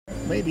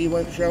maybe he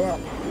won't show up.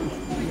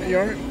 You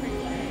alright?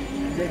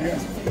 Good,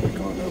 yes.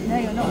 No,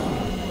 you're not.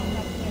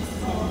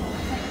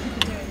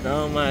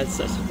 No, man, it's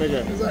such a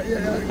pleasure.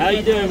 Yeah. How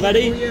you doing,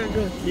 buddy? Oh, yeah,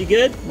 good. You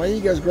good? My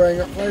ego's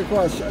growing up very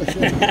fast.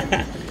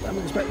 I'm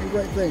expecting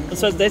great things.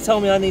 So they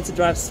told me I need to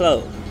drive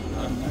slow.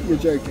 You're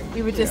joking.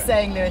 We were just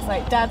saying, Lewis,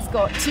 like, Dad's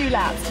got 2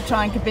 laps to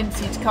try and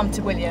convince you to come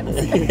to Williams.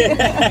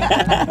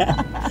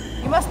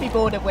 You must be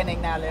bored of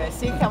winning now, Lewis.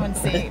 You come and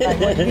see like,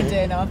 what you can do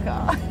in our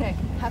car.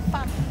 Have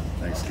fun.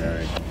 Thanks,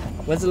 Gary.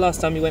 When's the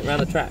last time you went round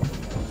the track?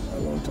 A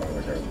long time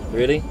ago.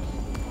 Really?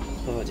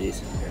 Oh,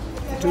 jeez.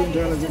 Two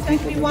intelligent It's going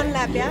to be people. 1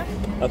 lap, yeah?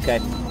 Okay.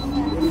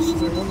 What is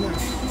it, 1 lap?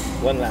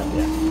 1 lap,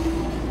 yeah.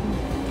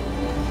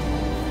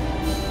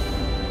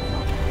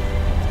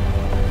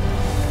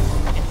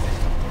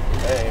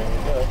 There we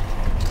go.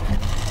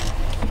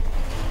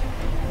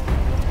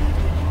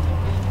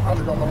 I've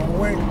got the wrong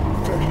way.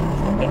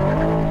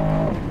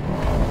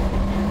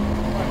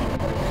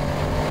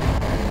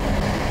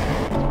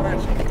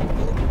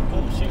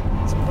 Oh, shoot.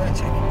 It's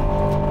magic.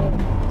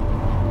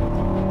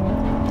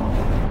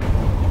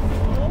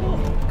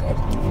 God,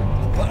 the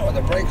power of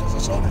the brakes is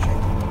astonishing.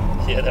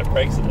 Yeah, that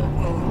breaks it up.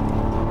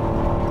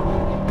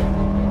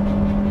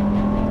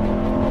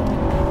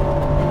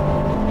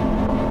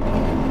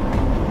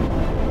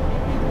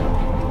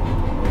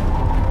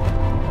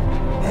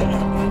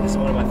 This is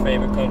one of my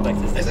favorite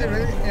complexes. Is it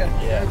really? Yeah.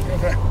 Yeah.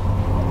 Okay.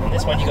 And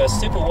this one you go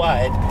super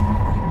wide.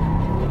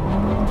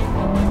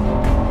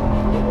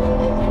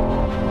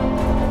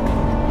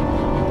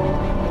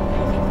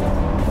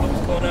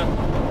 Oops, corner.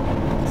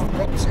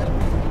 Props, yeah.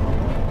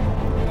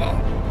 Wow.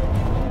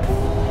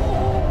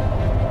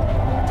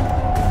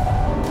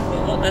 A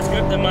lot less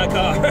grip than my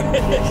car.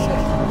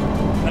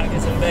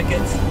 Packets and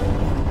Beckett's.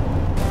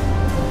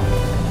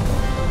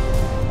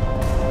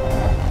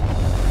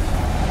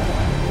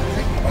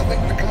 I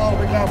think the car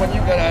will be glad when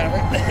you get out of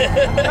it.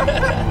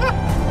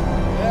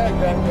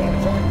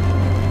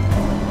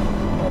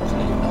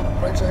 Yeah,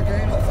 brakes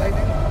okay, not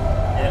fading.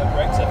 Yeah,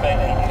 brakes are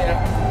failing. Yeah.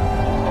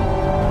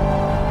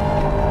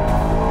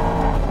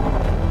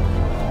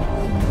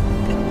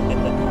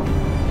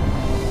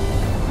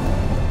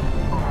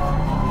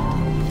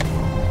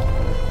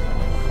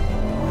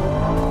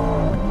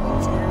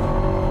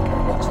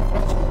 Lots of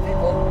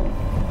people.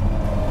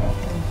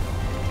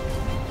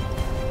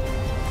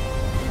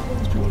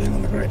 There's people in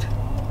on the grid.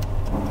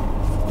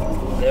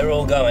 They're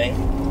all going.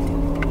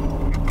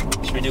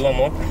 Should we do one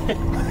more?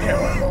 Yeah,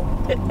 well,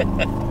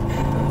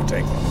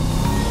 take one.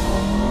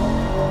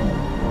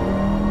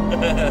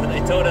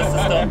 They told us to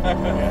stop,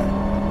 Yeah.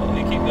 but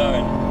we keep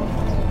going.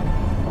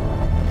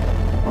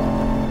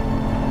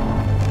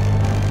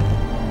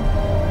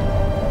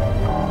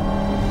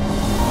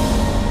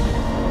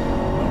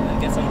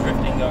 Get some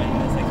drifting going in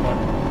this next one.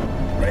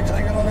 Brakes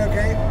hanging on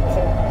okay?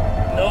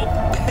 Nope.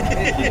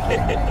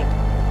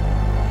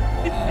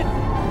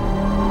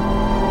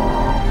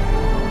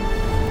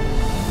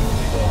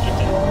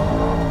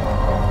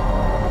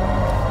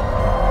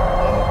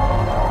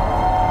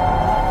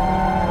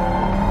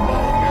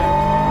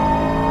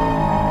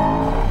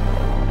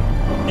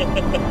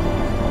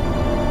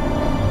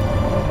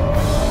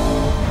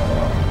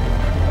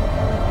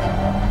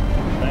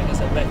 Packets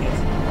and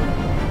Beckett's.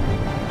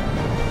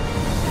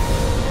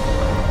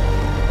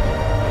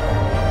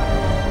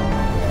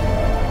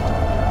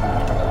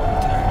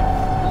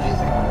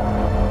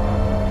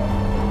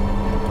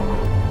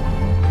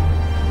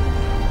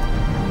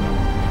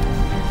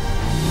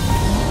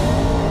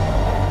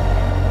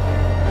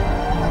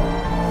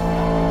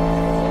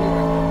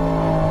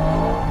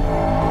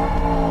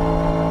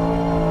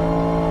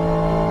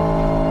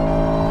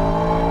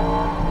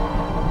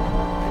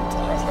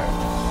 Tires left.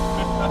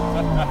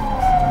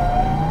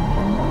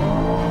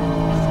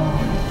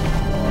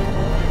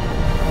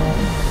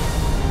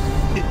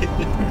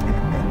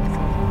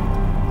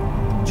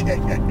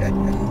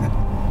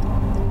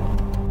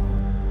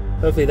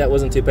 Hopefully that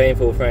wasn't too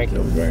painful, Frank. It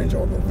was very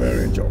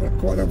enjoyable,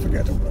 quite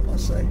unforgettable, I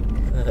must say.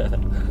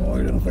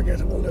 Quite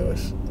unforgettable,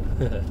 Lewis.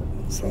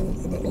 So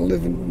that'll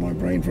live in my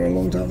brain for a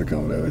long time to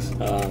come, Lewis.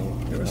 I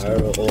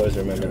will always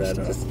remember that.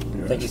 Just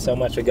thank you so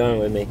much for going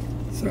with me.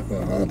 So,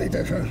 hardly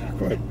different.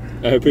 Quite.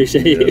 I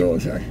appreciate you.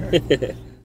 Good,